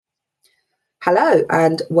Hello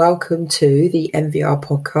and welcome to the MVR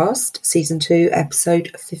podcast, season 2,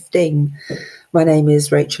 episode 15. My name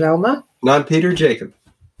is Rachel Elmer. And I'm Peter Jacob.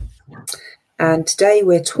 And today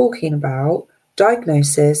we're talking about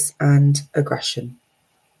diagnosis and aggression.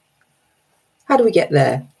 How do we get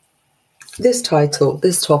there? This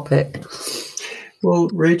topic. Well,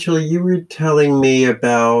 Rachel, you were telling me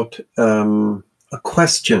about a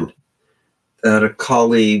question that a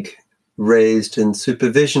colleague raised in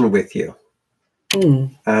supervision with you.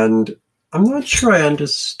 And I'm not sure I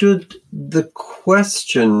understood the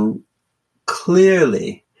question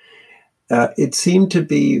clearly. It seemed to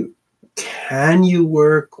be, can you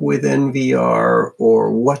work with NVR,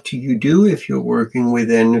 or what do you do if you're working with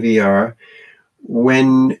NVR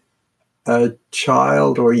when a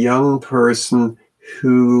child or young person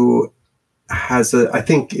who has I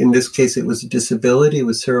think in this case it was a disability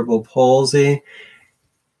with cerebral palsy,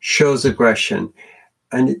 shows aggression?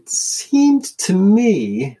 And it seemed to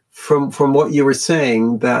me, from what you were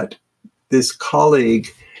saying, that this colleague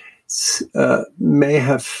may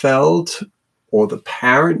have felt, or the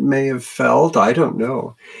parent may have felt, I don't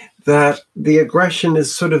know, that the aggression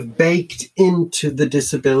is sort of baked into the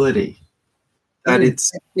disability, that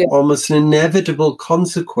it's almost an inevitable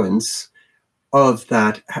consequence of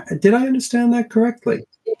that. Did I understand that correctly?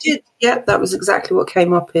 You did. Yeah, that was exactly what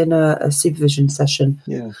came up in a supervision session.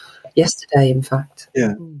 Yeah. Yesterday, in fact.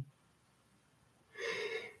 Yeah.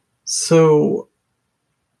 So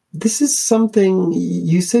this is something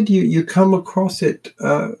you said you come across it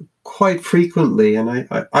quite frequently, and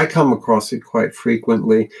I come across it quite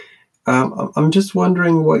frequently. I'm just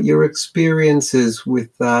wondering what your experience is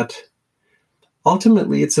with that.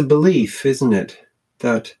 Ultimately, it's a belief, isn't it,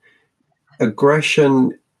 that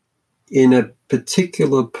aggression in a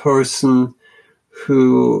particular person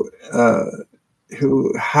who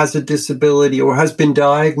has a disability or has been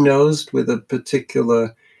diagnosed with a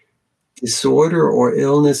particular disorder or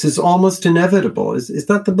illness is almost inevitable. Is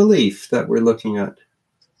that the belief that we're looking at?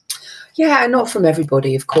 Yeah, not from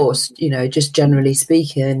everybody, of course. Just generally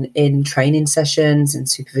speaking, in training sessions and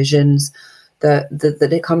supervisions, that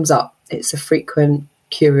it comes up. It's a frequent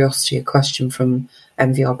curiosity, a question from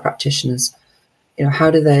MVR practitioners.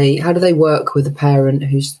 How do they work with a parent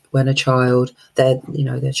when a child,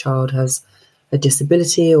 their child has a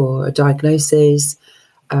disability or a diagnosis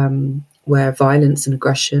where violence and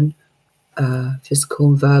aggression, physical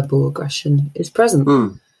and verbal aggression, is present.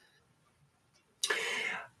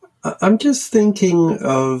 I'm just thinking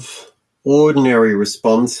of ordinary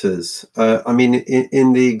responses.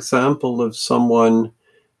 In the example of someone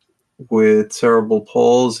with cerebral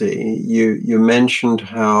palsy, you mentioned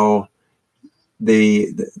how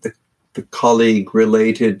the colleague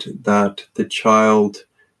related that the child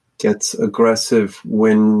gets aggressive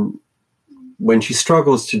when she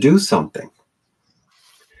struggles to do something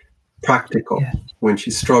practical, when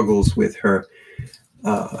she struggles with her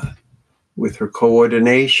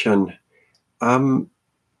coordination. I've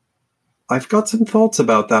got some thoughts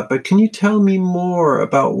about that, but can you tell me more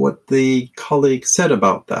about what the colleague said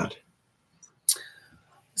about that?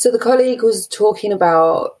 So the colleague was talking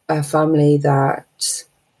about a family that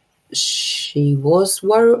she was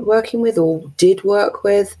working with or did work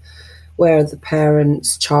with, where the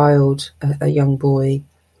parent's child, a young boy,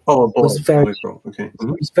 was very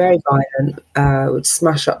violent, would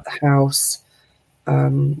smash up the house,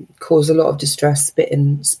 cause a lot of distress,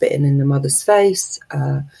 spitting in the mother's face,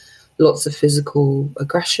 lots of physical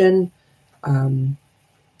aggression, and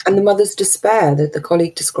the mother's despair. That the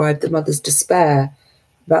colleague described the mother's despair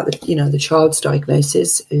about the child's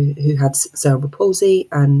diagnosis, who had cerebral palsy,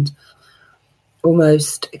 and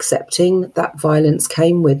almost accepting that violence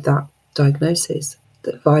came with that diagnosis,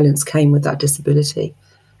 that violence came with that disability,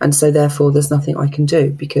 and so therefore there's nothing I can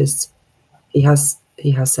do because he has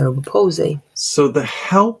cerebral palsy. So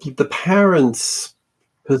the parents'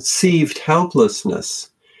 perceived helplessness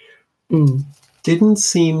didn't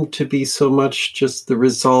seem to be so much just the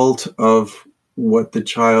result of what the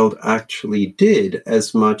child actually did,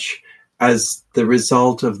 as much as the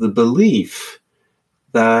result of the belief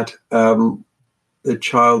that the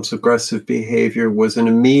child's aggressive behavior was an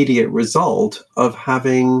immediate result of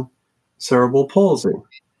having cerebral palsy.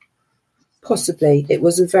 Possibly. It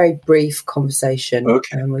was a very brief conversation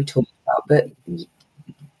we talked about, but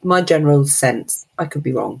my general sense, I could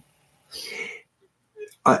be wrong.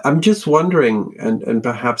 I'm just wondering, and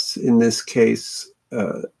perhaps in this case,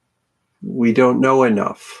 we don't know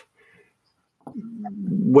enough,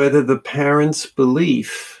 whether the parents'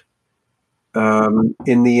 belief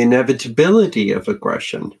in the inevitability of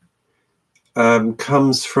aggression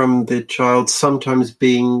comes from the child sometimes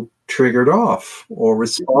being triggered off or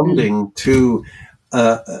responding to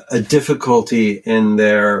a difficulty in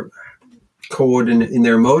their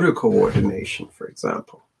motor coordination, for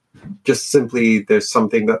example. Just simply there's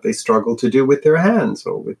something that they struggle to do with their hands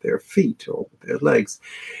or with their feet or with their legs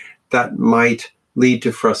that might lead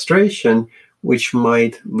to frustration, which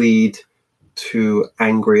might lead to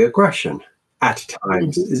angry aggression at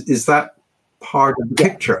times. Is that part of the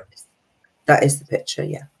picture? That is the picture,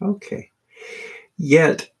 yeah. Okay.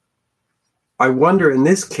 Yet, I wonder in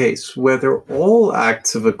this case whether all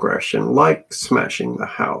acts of aggression, like smashing the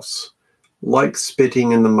house, like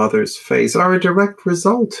spitting in the mother's face, are a direct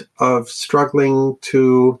result of struggling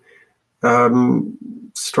to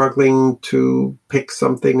pick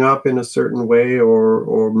something up in a certain way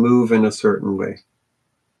or move in a certain way.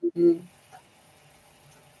 Mm-hmm.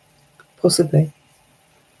 Possibly.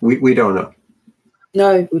 We don't know.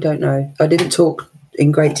 No, we don't know. I didn't talk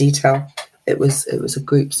in great detail. It was a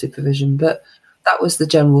group supervision, but that was the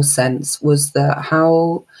general sense, was that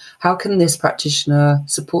how can this practitioner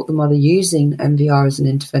support the mother using MVR as an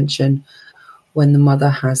intervention when the mother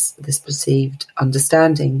has this perceived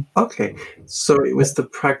understanding? Okay, so it was the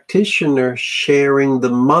practitioner sharing the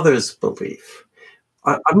mother's belief.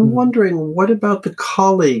 I'm wondering, what about the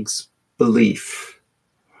colleague's belief?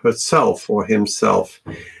 Herself or himself.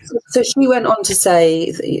 So she went on to say,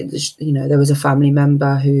 there was a family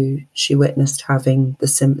member who she witnessed having the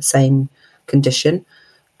same condition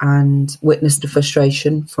and witnessed the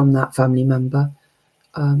frustration from that family member,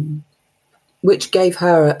 which gave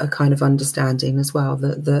her a kind of understanding as well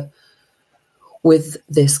that with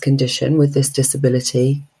this condition, with this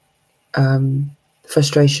disability,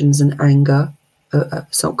 frustrations and anger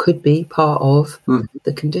could be part of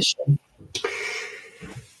the condition.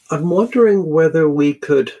 I'm wondering whether we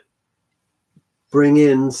could bring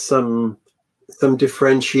in some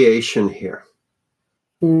differentiation here.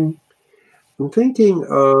 I'm thinking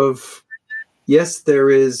of, yes, there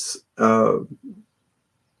is the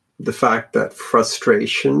fact that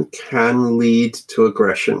frustration can lead to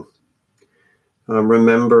aggression. I'm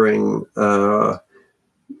remembering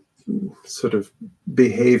sort of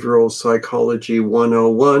behavioral psychology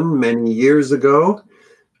 101 many years ago,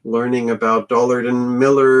 learning about Dollard and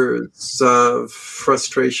Miller's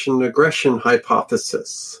frustration-aggression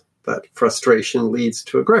hypothesis, that frustration leads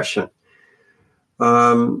to aggression.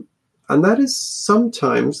 And that is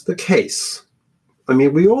sometimes the case. I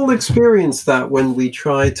mean, we all experience that when we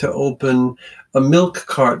try to open a milk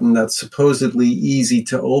carton that's supposedly easy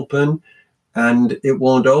to open, and it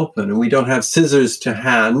won't open, and we don't have scissors to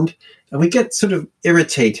hand, and we get sort of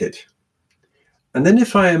irritated. And then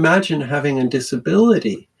if I imagine having a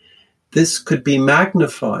disability, this could be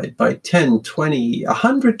magnified by 10, 20,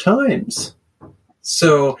 100 times.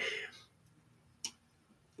 So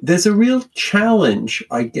there's a real challenge,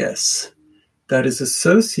 I guess, that is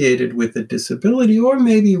associated with a disability or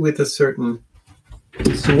maybe with a certain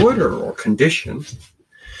disorder or condition.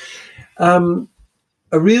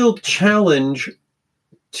 A real challenge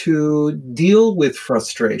to deal with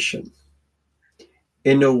frustration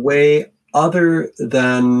in a way other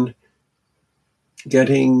than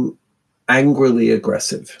getting angrily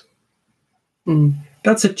aggressive.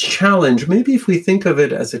 That's a challenge. Maybe if we think of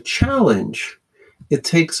it as a challenge, it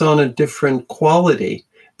takes on a different quality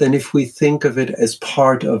than if we think of it as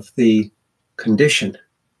part of the condition.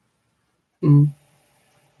 I'm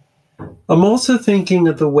also thinking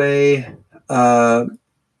of the way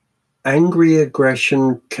angry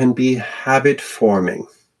aggression can be habit forming.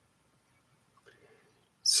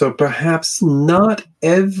 So perhaps not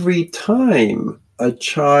every time a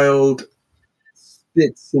child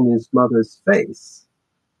spits in his mother's face,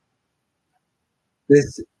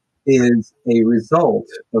 this is a result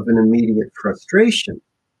of an immediate frustration,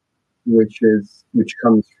 which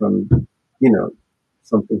comes from,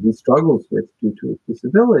 something he struggles with due to his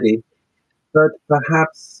disability. But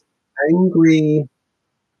perhaps angry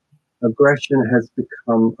aggression has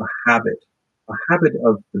become a habit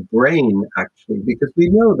of the brain, actually, because we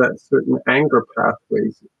know that certain anger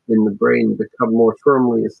pathways in the brain become more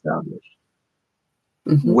firmly established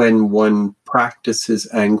when one practices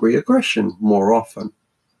angry aggression more often.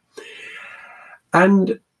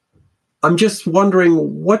 And I'm just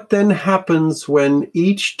wondering what then happens when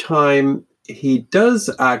each time he does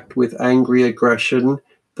act with angry aggression,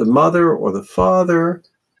 the mother or the father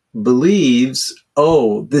believes,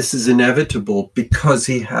 oh, this is inevitable because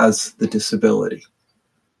he has the disability.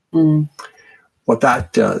 What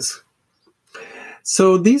that does.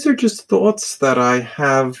 So these are just thoughts that I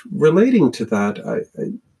have relating to that.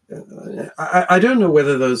 I don't know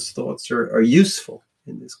whether those thoughts are useful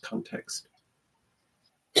in this context.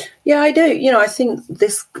 Yeah, I do. I think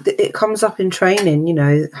it comes up in training.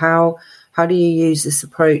 How do you use this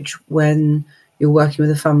approach when you're working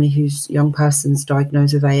with a family whose young person's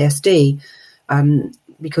diagnosed with ASD?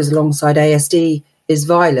 Because alongside ASD is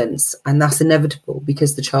violence, and that's inevitable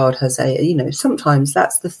because the child has sometimes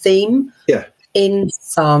that's the theme. Yeah. In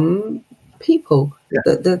some people,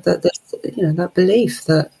 that belief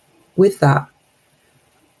that with that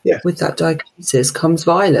diagnosis comes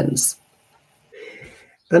violence.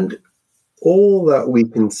 And all that we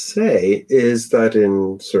can say is that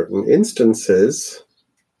in certain instances,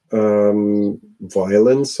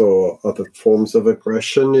 violence or other forms of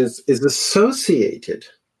aggression is associated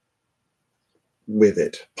with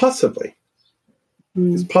it, possibly.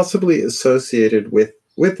 It's possibly associated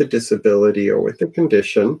with a disability or with a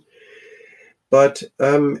condition, but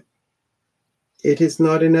it is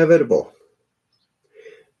not inevitable,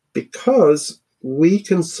 because we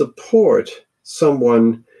can support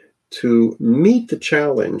someone to meet the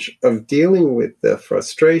challenge of dealing with their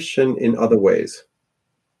frustration in other ways.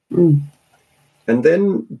 And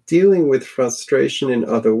then dealing with frustration in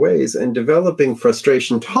other ways and developing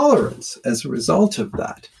frustration tolerance as a result of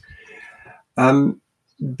that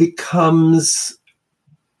becomes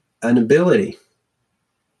an ability.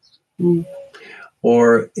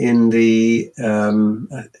 Or in the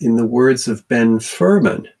words of Ben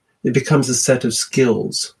Furman, it becomes a set of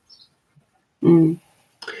skills.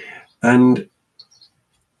 And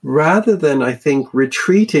rather than, I think,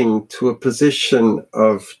 retreating to a position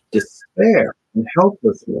of despair and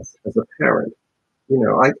helplessness as a parent,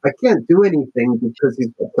 I can't do anything because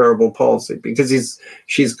he's got cerebral palsy, because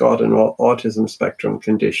she's got an autism spectrum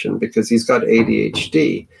condition, because he's got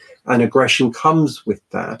ADHD, and aggression comes with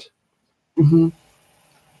that.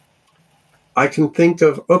 I can think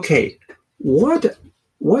of, okay, what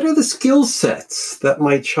are the skill sets that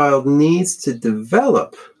my child needs to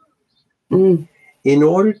develop in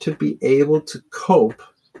order to be able to cope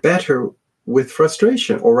better with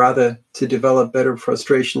frustration, or rather to develop better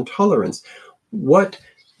frustration tolerance? What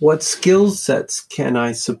skill sets can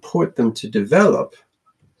I support them to develop?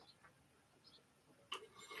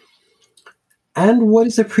 And what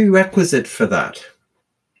is a prerequisite for that?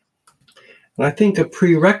 And I think a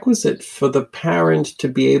prerequisite for the parent to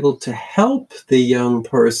be able to help the young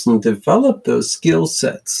person develop those skill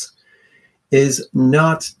sets is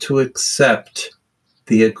not to accept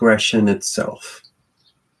the aggression itself.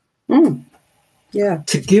 Yeah.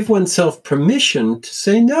 To give oneself permission to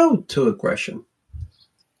say no to aggression.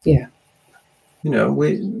 Yeah.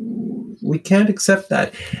 We can't accept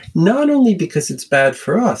that. Not only because it's bad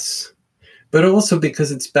for us, but also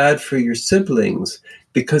because it's bad for your siblings,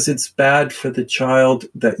 because it's bad for the child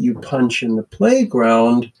that you punch in the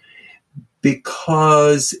playground,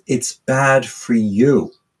 because it's bad for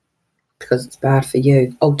you. Because it's bad for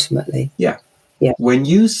you, ultimately. Yeah. Yeah. When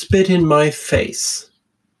you spit in my face,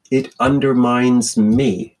 it undermines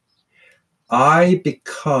me. I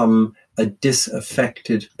become a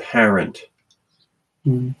disaffected parent.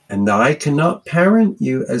 And I cannot parent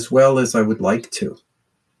you as well as I would like to.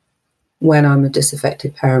 When I'm a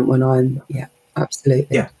disaffected parent, yeah,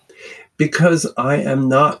 absolutely. Yeah, because I am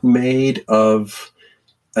not made of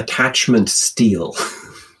attachment steel.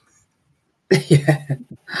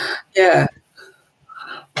 Yeah.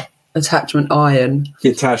 Attachment iron.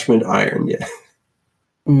 Attachment iron, yeah.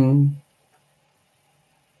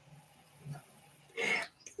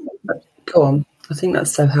 Go on. I think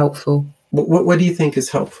that's so helpful. What do you think is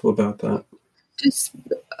helpful about that? Just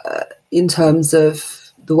in terms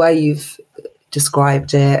of the way you've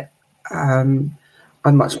described it, I'm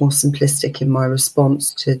much more simplistic in my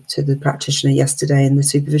response to the practitioner yesterday in the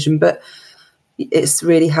supervision, but it's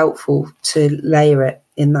really helpful to layer it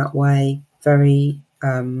in that way. Very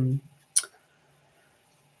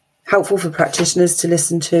helpful for practitioners to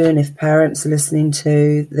listen to, and if parents are listening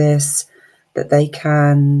to this, that they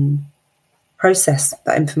can process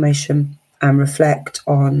that information and reflect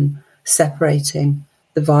on separating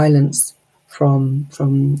the violence from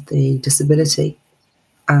the disability.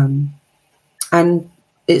 And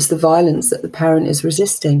it's the violence that the parent is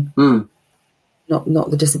resisting, not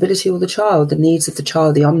the disability or the child. The needs of the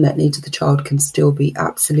child, the unmet needs of the child can still be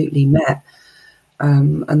absolutely met.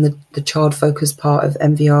 And the child-focused part of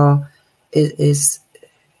MVR is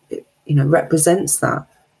represents that.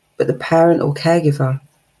 But the parent or caregiver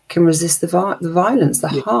can resist the violence, the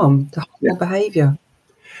harm, the harmful behaviour.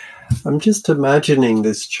 I'm just imagining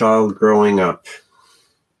this child growing up.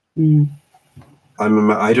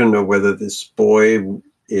 I don't know whether this boy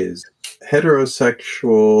is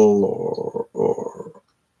heterosexual or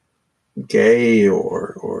gay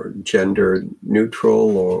or gender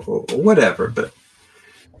neutral or whatever, but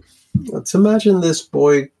let's imagine this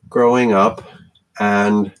boy growing up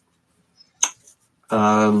and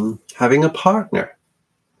having a partner.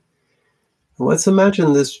 Let's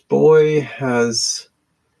imagine this boy has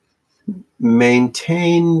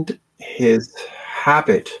maintained his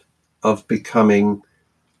habit of becoming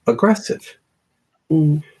aggressive.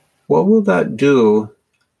 Mm. What will that do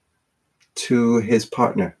to his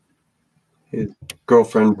partner, his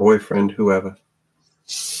girlfriend, boyfriend, whoever?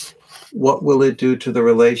 What will it do to the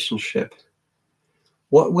relationship?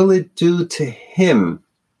 What will it do to him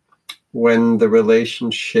when the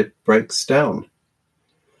relationship breaks down?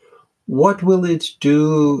 What will it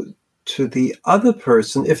do to the other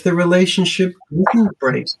person if the relationship doesn't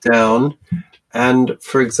break down and,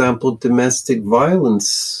 for example, domestic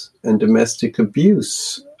violence and domestic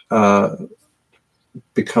abuse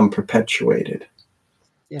become perpetuated?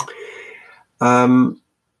 Yeah. And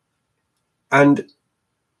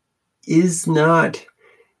isn't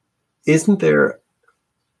there,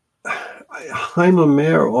 Heimo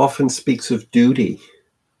Mehr often speaks of duty.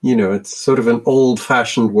 You know, it's sort of an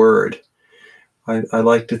old-fashioned word. I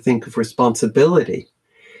like to think of responsibility.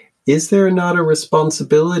 Is there not a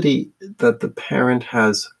responsibility that the parent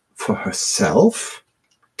has for herself,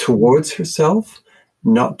 towards herself,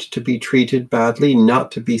 not to be treated badly,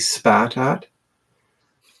 not to be spat at?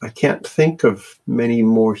 I can't think of many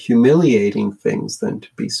more humiliating things than to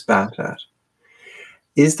be spat at.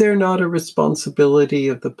 Is there not a responsibility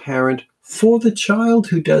of the parent for the child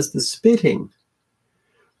who does the spitting,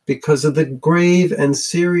 because of the grave and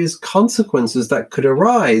serious consequences that could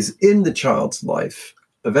arise in the child's life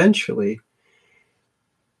eventually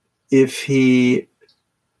if he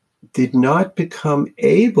did not become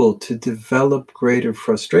able to develop greater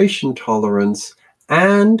frustration tolerance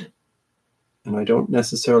and I don't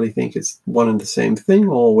necessarily think it's one and the same thing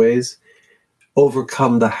always,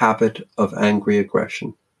 overcome the habit of angry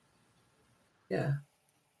aggression? Yeah.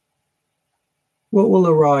 What will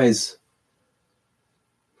arise?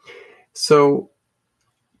 So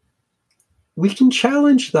we can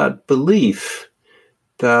challenge that belief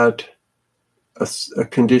that a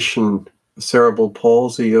condition, cerebral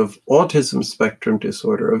palsy, of autism spectrum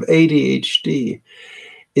disorder, of ADHD,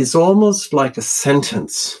 is almost like a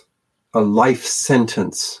sentence, a life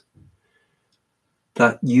sentence,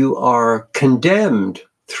 that you are condemned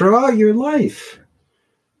throughout your life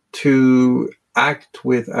to act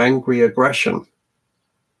with angry aggression.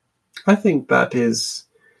 I think that is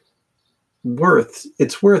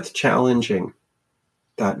worth challenging,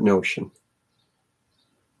 that notion.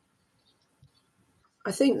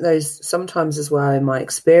 I think there's sometimes as well, in my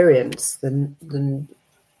experience, the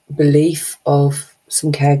belief of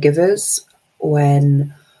some caregivers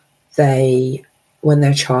when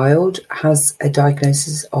their child has a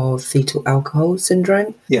diagnosis of fetal alcohol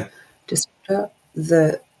syndrome disorder,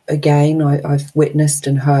 that again I've witnessed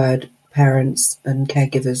and heard parents and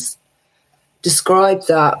caregivers describe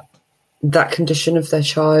that condition of their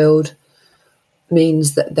child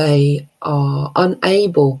means that they are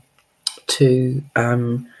unable to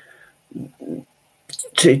learn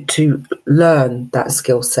that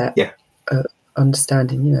skill set.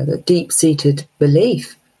 Understanding, the deep-seated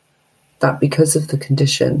belief that because of the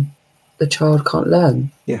condition, the child can't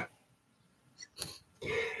learn. Yeah.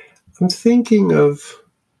 I'm thinking of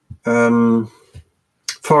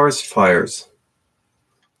forest fires.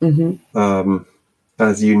 Mm-hmm.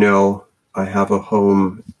 As you know, I have a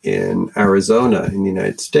home in Arizona in the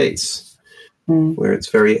United States, where it's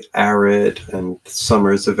very arid and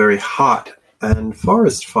summers are very hot, and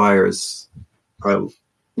forest fires are,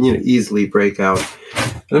 easily break out.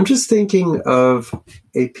 And I'm just thinking of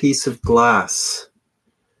a piece of glass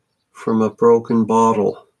from a broken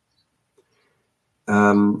bottle,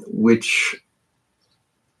 which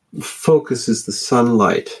focuses the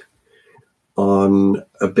sunlight on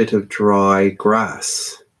a bit of dry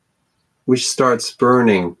grass, which starts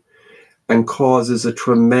burning and causes a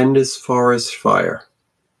tremendous forest fire.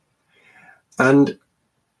 And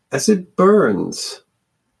as it burns,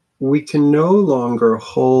 we can no longer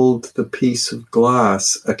hold the piece of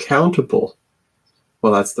glass accountable.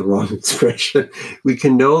 Well, that's the wrong expression. We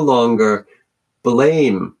can no longer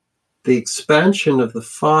blame the expansion of the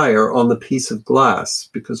fire on the piece of glass,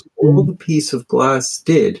 because all the piece of glass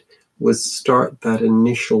did was start that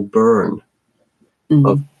initial burn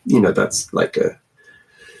of, that's like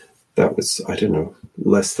that was, I don't know,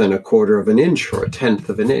 less than a quarter of an inch or a tenth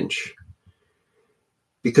of an inch.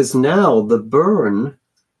 Because now the burn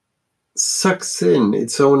sucks in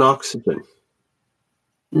its own oxygen.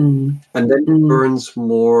 And then it burns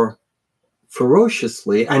more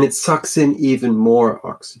ferociously, and it sucks in even more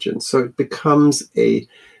oxygen. So it becomes a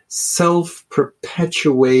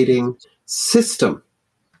self-perpetuating system,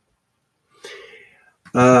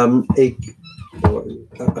 a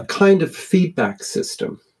kind of feedback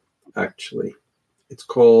system, actually. It's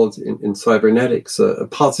called, in cybernetics, a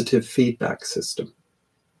positive feedback system.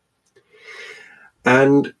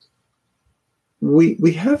 And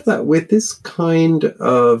we have that with this kind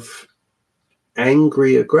of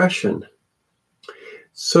angry aggression.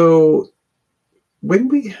 So when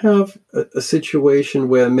we have a situation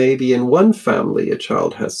where maybe in one family a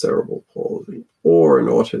child has cerebral palsy or an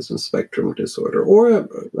autism spectrum disorder, or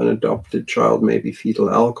an adopted child, maybe fetal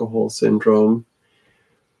alcohol syndrome,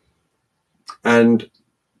 and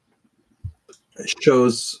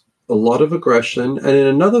shows a lot of aggression, and in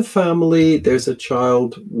another family there's a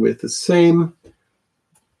child with the same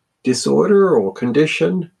disorder or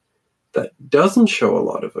condition that doesn't show a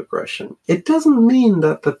lot of aggression, it doesn't mean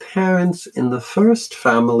that the parents in the first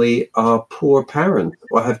family are poor parents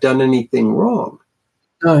or have done anything wrong.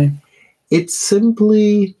 No. It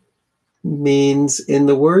simply means, in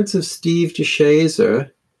the words of Steve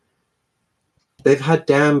DeShazer, they've had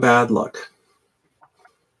damn bad luck.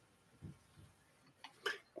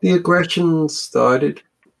 The aggression started.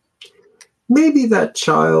 Maybe that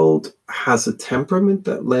child has a temperament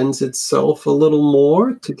that lends itself a little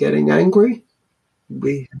more to getting angry.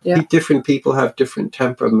 Different people have different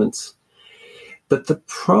temperaments. But the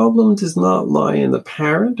problem does not lie in the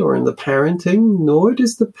parent or in the parenting, nor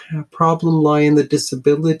does the problem lie in the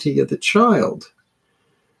disability of the child.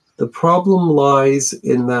 The problem lies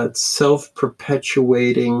in that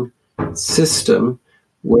self-perpetuating system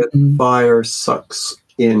where the fire sucks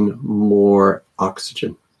in more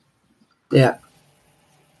oxygen. Yeah.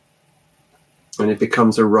 And it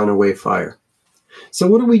becomes a runaway fire. So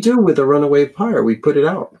what do we do with a runaway fire? We put it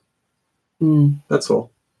out. That's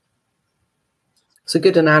all. It's a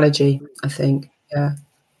good analogy, I think. Yeah.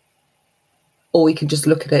 Or we can just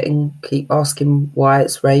look at it and keep asking why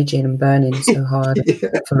it's raging and burning so hard.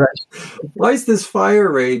 Why is this fire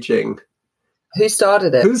raging? Who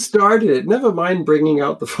started it? Who started it? Never mind bringing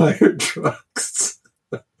out the fire trucks.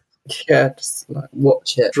 Yeah, just like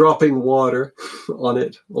watch it. Dropping water on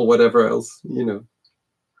it or whatever else, you know.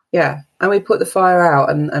 Yeah, and we put the fire out,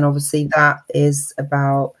 and obviously that is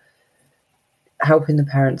about helping the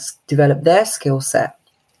parents develop their skill set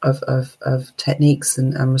of techniques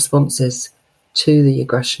and responses to the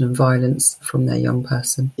aggression and violence from their young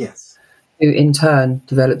person. Yes. Who in turn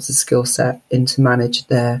develops a skill set to manage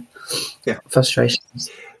their frustrations.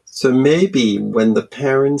 So maybe when the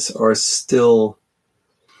parents are still,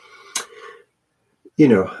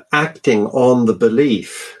 acting on the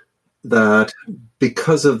belief that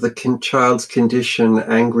because of the child's condition,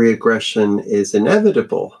 angry aggression is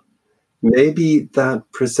inevitable, maybe that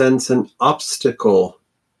presents an obstacle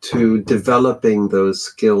to developing those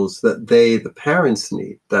skills that the parents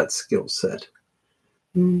need, that skill set.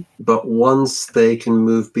 But once they can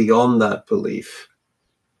move beyond that belief,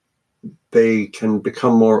 they can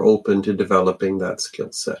become more open to developing that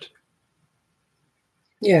skill set.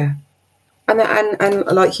 Yeah. And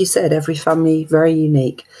like you said, every family very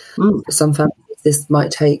unique. For some families, this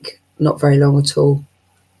might take not very long at all.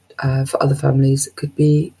 For other families, it could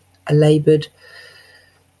be very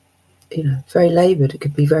laboured. It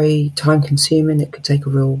could be very time-consuming. It could take a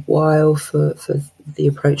real while for the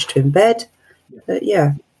approach to embed. But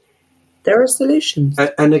there are solutions.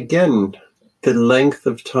 And again, the length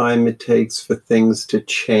of time it takes for things to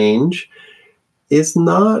change is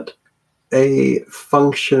not a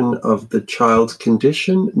function of the child's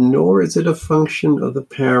condition, nor is it a function of the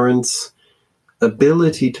parent's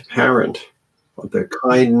ability to parent, of their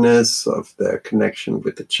kindness, of their connection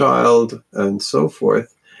with the child, and so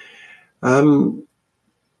forth.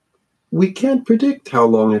 We can't predict how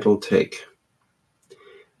long it'll take.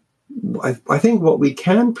 I think what we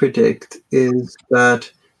can predict is that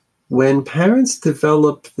when parents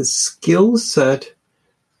develop the skill set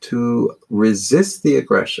to resist the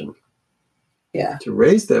aggression, to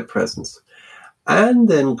raise their presence, and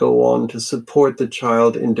then go on to support the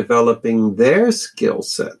child in developing their skill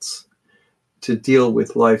sets to deal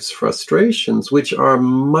with life's frustrations, which are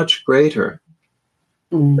much greater.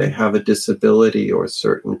 They have a disability or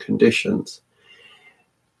certain conditions.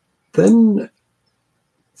 Then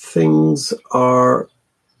things are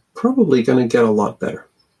probably going to get a lot better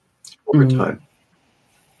over time.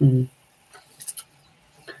 And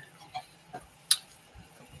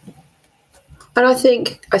I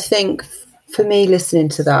think for me, listening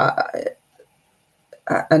to that,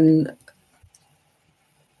 and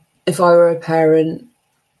if I were a parent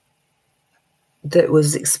that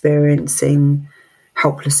was experiencing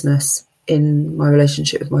helplessness in my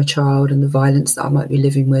relationship with my child and the violence that I might be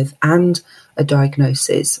living with, and a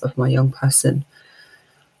diagnosis of my young person.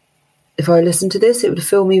 If I listened to this, it would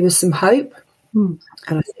fill me with some hope. And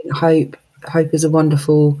I think hope is a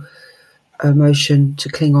wonderful emotion to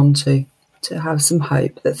cling on to have some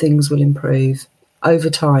hope that things will improve over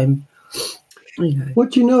time.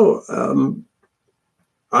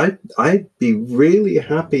 I'd be really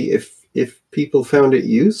happy if people found it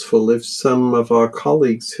useful, if some of our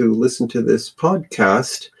colleagues who listen to this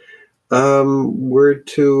podcast were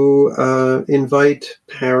to invite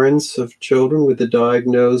parents of children with a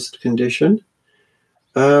diagnosed condition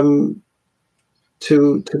to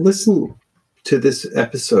listen to this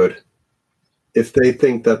episode, if they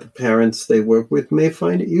think that the parents they work with may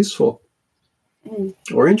find it useful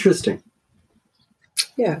or interesting.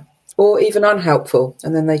 Yeah. Or even unhelpful,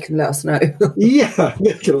 and then they can let us know. Yeah,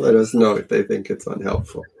 they can let us know if they think it's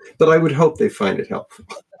unhelpful. But I would hope they find it helpful.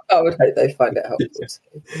 I would hope they find it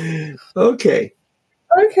helpful. Okay.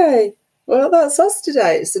 Okay. Well, that's us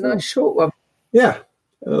today. It's a nice short one. Yeah.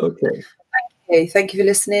 Okay. Thank you for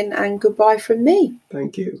listening, and goodbye from me.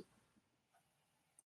 Thank you.